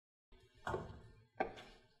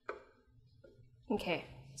Okay,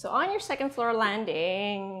 so on your second floor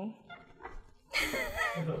landing.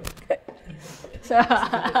 So,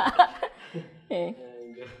 okay.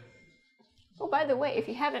 Oh, by the way, if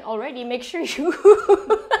you haven't already, make sure you...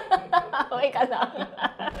 Wait ka lang.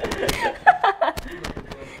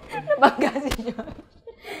 Banggasin siya.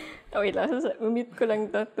 Oh, wait lang. Umit ko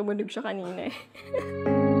lang ito. Tumunog siya kanina eh.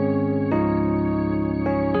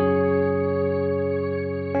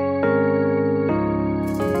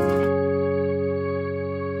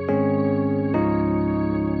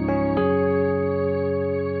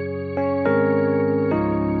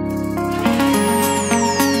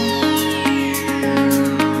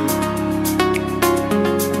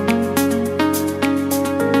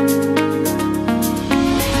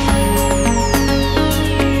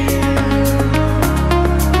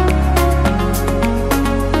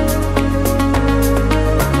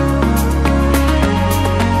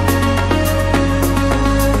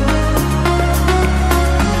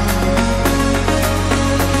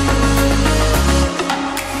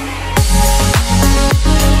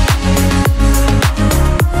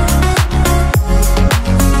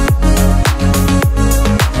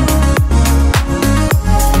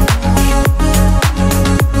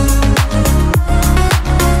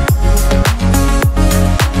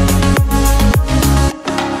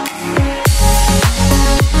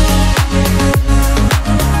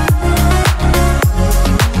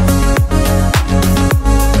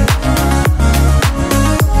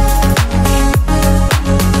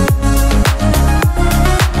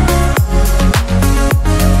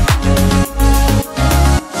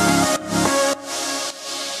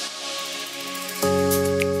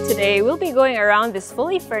 Today, we'll be going around this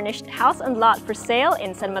fully furnished house and lot for sale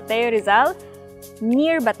in San Mateo, Rizal,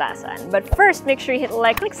 near Batasan. But first, make sure you hit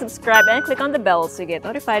like, click subscribe, and click on the bell so you get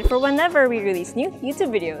notified for whenever we release new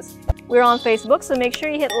YouTube videos. We're on Facebook, so make sure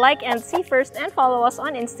you hit like and see first, and follow us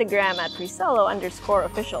on Instagram at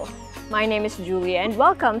Presello_official. My name is Julia, and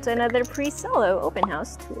welcome to another Presello open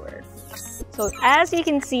house tour. So as you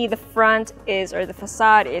can see, the front is, or the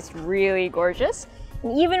facade is really gorgeous.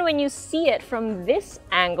 And even when you see it from this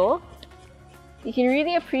angle, you can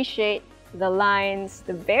really appreciate the lines,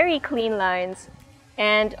 the very clean lines,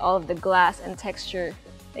 and all of the glass and texture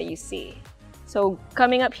that you see. So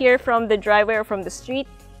coming up here from the driveway or from the street,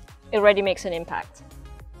 it already makes an impact.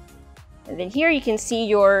 And then here you can see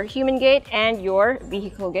your human gate and your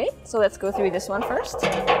vehicle gate. So let's go through this one first.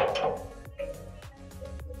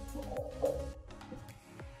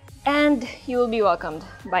 And you will be welcomed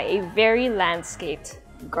by a very landscaped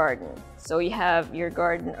garden. So you have your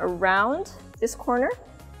garden around this corner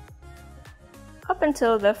up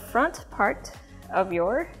until the front part of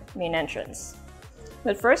your main entrance.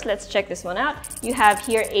 But first, let's check this one out. You have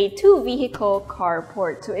here a 2-vehicle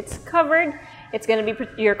carport. So it's covered. It's going to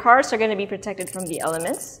be, your cars are going to be protected from the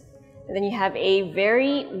elements. And then you have a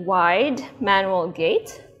very wide manual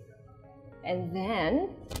gate. And then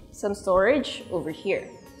some storage over here.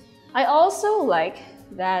 I also like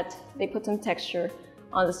that they put some texture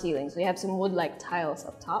on the ceiling. So you have some wood-like tiles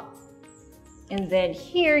up top. And then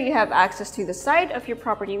here you have access to the side of your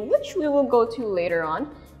property, which we will go to later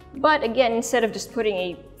on. But again, instead of just putting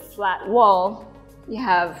a flat wall, you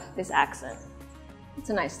have this accent. It's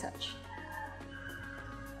a nice touch.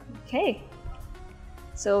 Okay,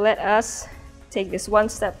 so let us take this one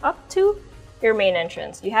step up to your main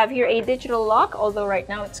entrance. You have here a digital lock, although right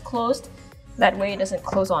now it's closed. That way it doesn't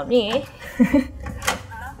close on me.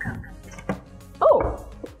 Oh,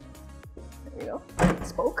 there we go, it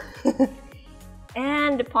spoke.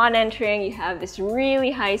 And upon entering, you have this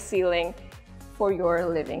really high ceiling for your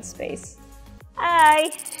living space.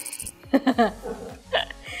 Hi!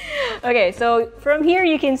 Okay, so from here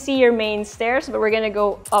you can see your main stairs, but we're gonna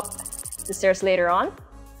go up the stairs later on.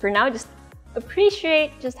 For now, just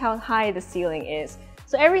appreciate just how high the ceiling is.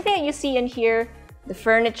 So everything that you see in here, the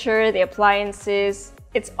furniture, the appliances,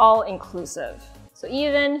 it's all inclusive. So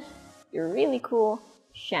even your really cool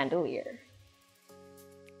chandelier.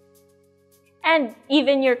 And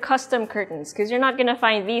even your custom curtains, because you're not gonna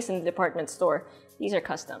find these in the department store. These are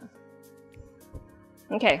custom.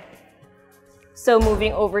 Okay, so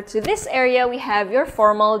moving over to this area, we have your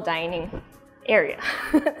formal dining area.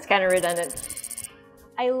 It's kind of redundant.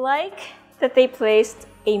 I like that they placed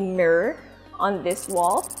a mirror on this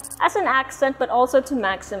wall as an accent, but also to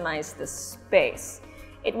maximize the space.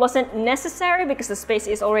 It wasn't necessary because the space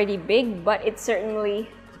is already big, but it certainly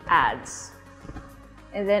adds.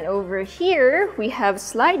 And then over here, we have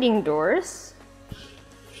sliding doors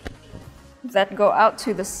that go out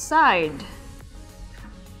to the side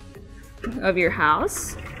of your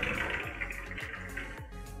house.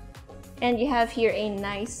 And you have here a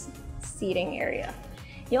nice seating area.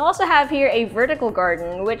 You also have here a vertical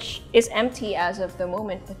garden, which is empty as of the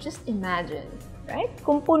moment, but just imagine, right?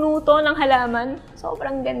 Kung puno to ng halaman,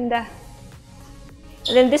 sobrang ganda.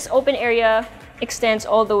 And then this open area extends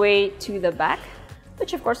all the way to the back,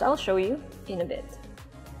 which of course I'll show you in a bit.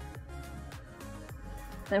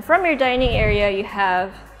 Then from your dining area, you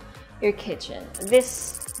have your kitchen.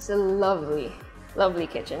 This is a lovely, lovely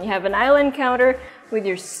kitchen. You have an island counter with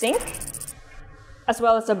your sink, as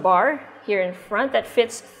well as a bar here in front that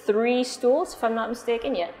fits 3 stools, if I'm not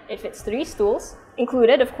mistaken. Yeah, it fits 3 stools,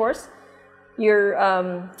 included, of course, your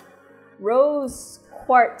rose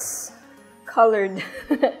quartz colored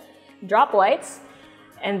drop lights,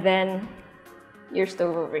 and then your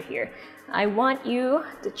stove over here. I want you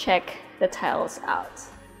to check the tiles out.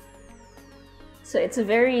 So it's a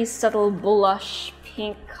very subtle blush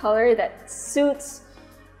pink color that suits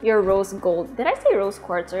your rose gold. Did I say rose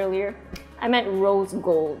quartz earlier? I meant rose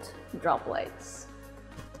gold drop lights.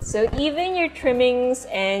 So even your trimmings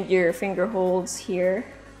and your finger holds here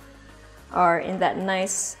are in that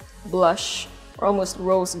nice blush or almost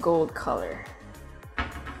rose gold color.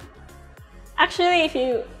 Actually, if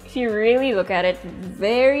you really look at it,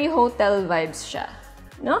 very hotel vibes siya,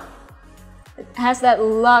 no? It has that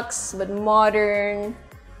luxe but modern,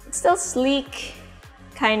 it's still sleek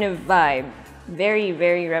kind of vibe. Very,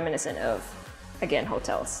 very reminiscent of, again,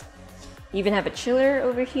 hotels. You even have a chiller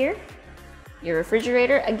over here, your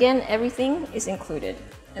refrigerator. Again, everything is included.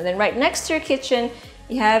 And then right next to your kitchen,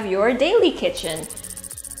 you have your daily kitchen,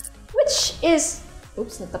 which is,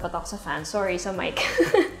 oops, natapat ako sa fan, sorry sa mic.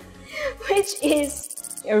 Which is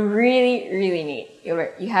really, really neat.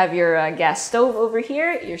 You have your gas stove over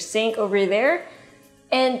here, your sink over there,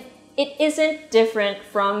 and it isn't different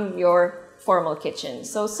from your formal kitchen.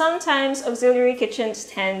 So sometimes auxiliary kitchens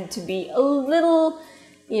tend to be a little,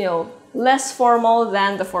 you know, less formal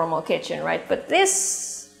than the formal kitchen, right? But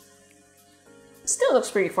this still looks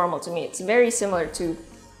pretty formal to me. It's very similar to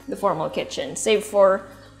the formal kitchen, save for,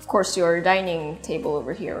 of course, your dining table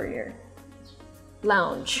over here or your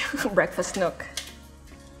lounge, breakfast nook.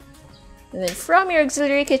 And then from your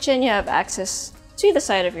auxiliary kitchen, you have access to the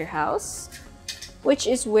side of your house, which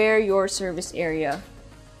is where your service area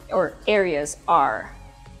or areas are.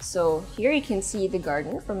 So here you can see the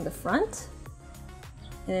garden from the front.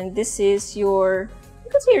 And this is your,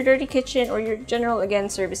 you can see your dirty kitchen or your general, again,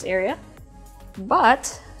 service area.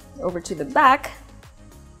 But over to the back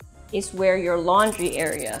is where your laundry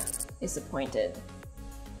area is appointed.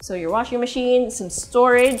 So your washing machine, some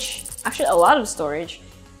storage, actually a lot of storage,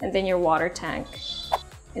 and then your water tank.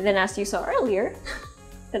 And then as you saw earlier,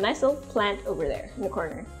 the nice little plant over there in the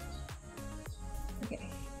corner. Okay,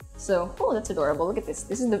 so, oh, that's adorable. Look at this.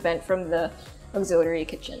 This is the vent from the auxiliary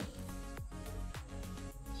kitchen.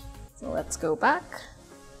 So let's go back.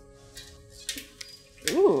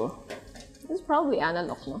 Ooh, this is probably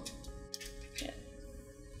analog, no? Yeah.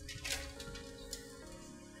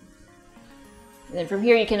 And then from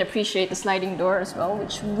here you can appreciate the sliding door as well,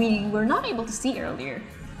 which we were not able to see earlier.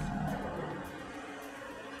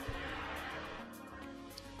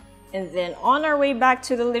 And then on our way back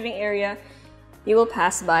to the living area, you will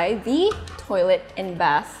pass by the toilet and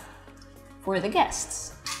bath for the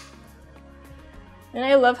guests. And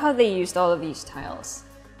I love how they used all of these tiles.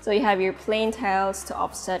 So you have your plain tiles to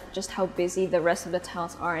offset just how busy the rest of the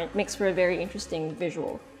tiles are, and it makes for a very interesting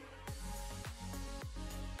visual.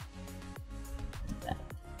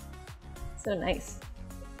 So nice.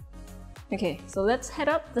 Okay, so let's head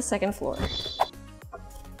up the second floor.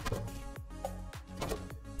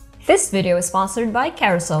 This video is sponsored by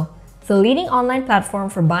Carousel, the leading online platform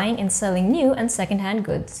for buying and selling new and secondhand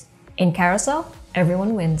goods. In Carousel,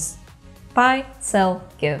 everyone wins. Buy, sell,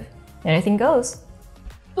 give. Anything goes.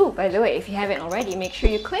 Ooh, by the way, if you haven't already, make sure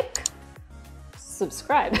you click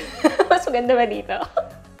subscribe. Mas maganda ba dito?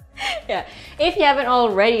 Yeah, if you haven't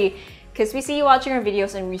already, because we see you watching our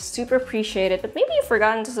videos and we super appreciate it, but maybe you've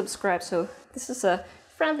forgotten to subscribe, so this is a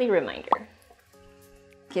friendly reminder.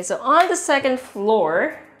 Okay, so on the second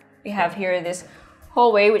floor, we have here this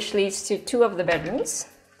hallway which leads to 2 of the bedrooms.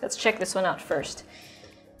 Let's check this one out first.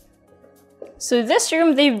 So this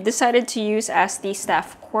room they've decided to use as the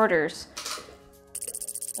staff quarters.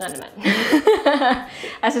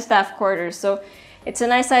 As a staff quarters. So it's a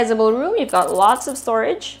nice sizable room. You've got lots of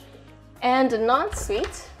storage and an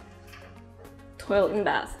ensuite toilet and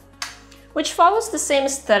bath, which follows the same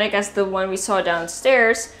aesthetic as the one we saw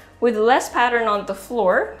downstairs, with less pattern on the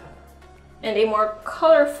floor and a more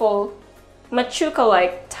colorful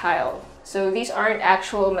machuca-like tile. So these aren't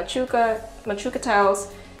actual machuca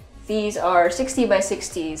tiles. These are 60 by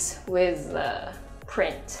 60s with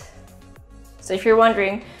print. So if you're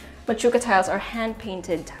wondering machuca tiles are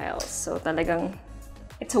hand-painted tiles. So talagang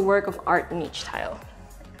it's a work of art in each tile.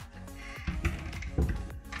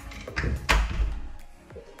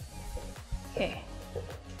 Okay,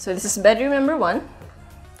 so this is bedroom number 1.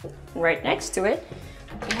 Right next to it,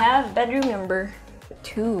 we have bedroom number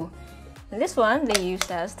 2. And this one they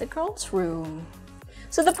used as the girls' room.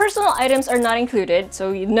 So the personal items are not included,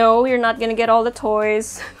 so you know you're not gonna get all the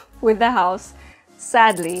toys with the house,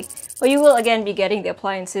 sadly. But you will again be getting the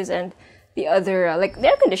appliances and the other, like the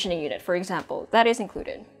air conditioning unit, for example. That is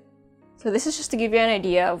included. So this is just to give you an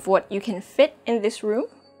idea of what you can fit in this room.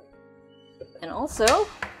 And also,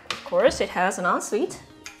 of course, it has an ensuite,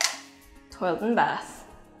 toilet and bath.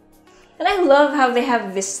 And I love how they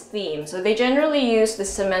have this theme. So they generally use the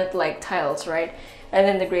cement-like tiles, right? And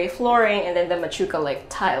then the gray flooring and then the machuca-like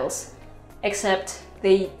tiles. Except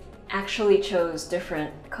they actually chose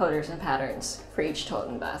different colors and patterns for each toilet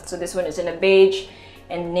and bath. So this one is in a beige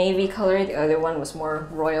and navy color. The other one was more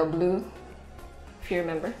royal blue, if you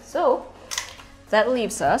remember. So that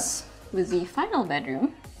leaves us with the final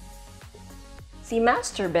bedroom, the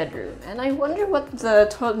master bedroom. And I wonder what the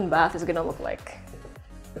toilet and bath is gonna look like.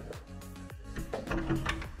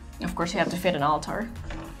 Of course, you have to fit an altar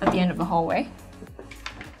at the end of the hallway.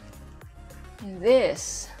 And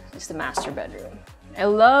this is the master bedroom. I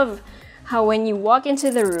love how when you walk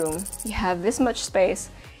into the room, you have this much space,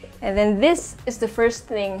 and then this is the first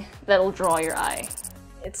thing that'll draw your eye.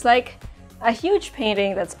 It's like a huge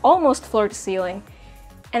painting that's almost floor to ceiling,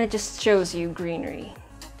 and it just shows you greenery.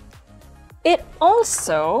 It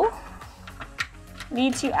also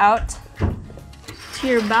leads you out to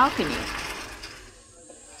your balcony.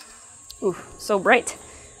 Ooh, so bright.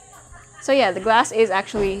 So yeah, the glass is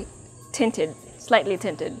actually tinted, slightly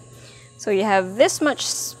tinted. So you have this much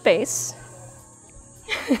space.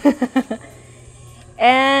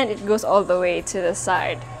 And it goes all the way to the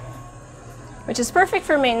side, which is perfect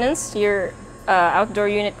for maintenance. Your outdoor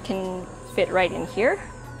unit can fit right in here.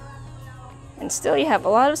 And still you have a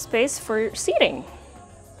lot of space for seating.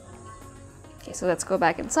 Okay, so let's go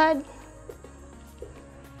back inside.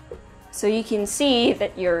 So you can see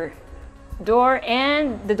that your door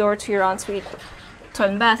and the door to your ensuite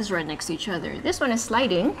toilet and bath is right next to each other. This one is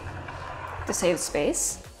sliding to save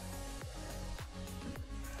space.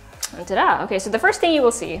 And ta-da! Okay, so the first thing you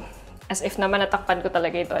will see, as if naman natakpan ko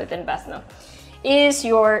talaga yung toilet and bath, no, is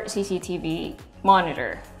your CCTV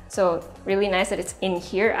monitor. So really nice that it's in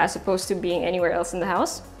here as opposed to being anywhere else in the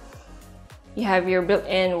house. You have your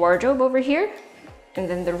built-in wardrobe over here, and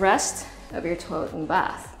then the rest of your toilet and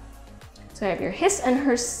bath. So you have your his and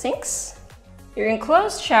her sinks, your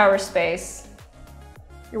enclosed shower space,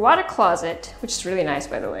 your water closet, which is really nice,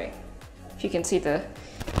 by the way. If you can see the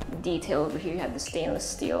detail over here, you have the stainless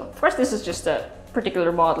steel. Of course, this is just a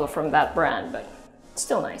particular model from that brand, but it's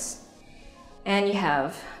still nice. And you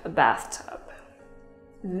have a bathtub.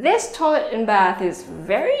 This toilet and bath is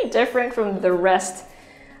very different from the rest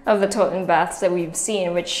of the toilet and baths that we've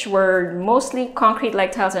seen, which were mostly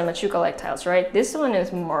concrete-like tiles and machuca-like tiles, right? This one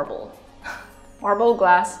is marble. Marble,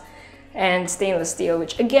 glass, and stainless steel,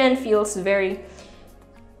 which again feels very...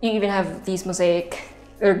 You even have these mosaic,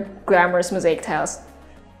 or glamorous mosaic tiles.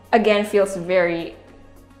 Again, feels very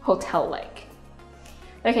hotel-like.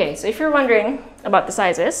 Okay, so if you're wondering about the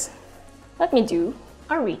sizes, let me do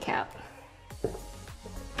a recap.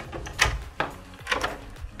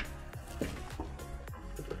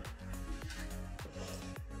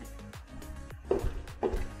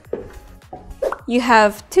 You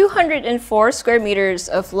have 204 square meters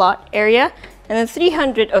of lot area and then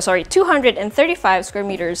 235 square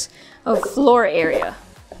meters of floor area.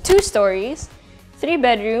 2 stories, 3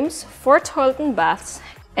 bedrooms, 4 toilet and baths,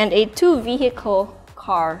 and a 2-vehicle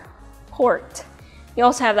car port. You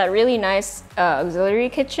also have that really nice auxiliary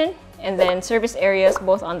kitchen and then service areas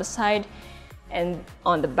both on the side and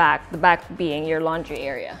on the back being your laundry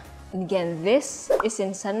area. And again, this is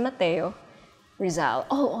in San Mateo, Rizal.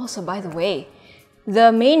 Oh, also, by the way,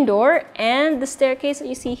 the main door and the staircase that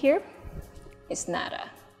you see here is Narra.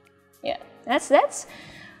 Yeah, that's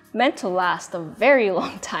meant to last a very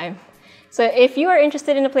long time. So if you are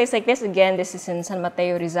interested in a place like this, again, this is in San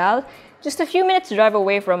Mateo, Rizal, just a few minutes drive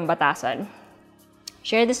away from Batasan.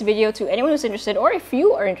 Share this video to anyone who's interested, or if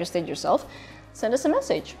you are interested yourself, send us a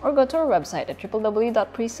message or go to our website at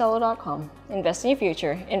www.presello.com. Invest in your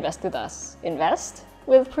future, invest with us. Invest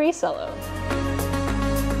with Presello.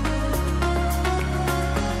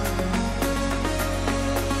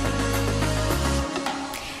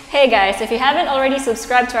 Hey guys, if you haven't already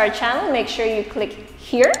subscribed to our channel, make sure you click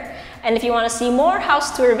here. And if you want to see more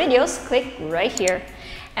house tour videos, click right here.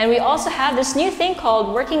 And we also have this new thing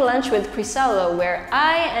called Working Lunch with Presello, where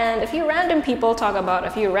I and a few random people talk about a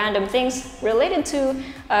few random things related to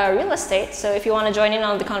real estate. So if you want to join in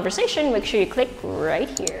on the conversation, make sure you click right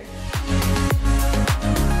here.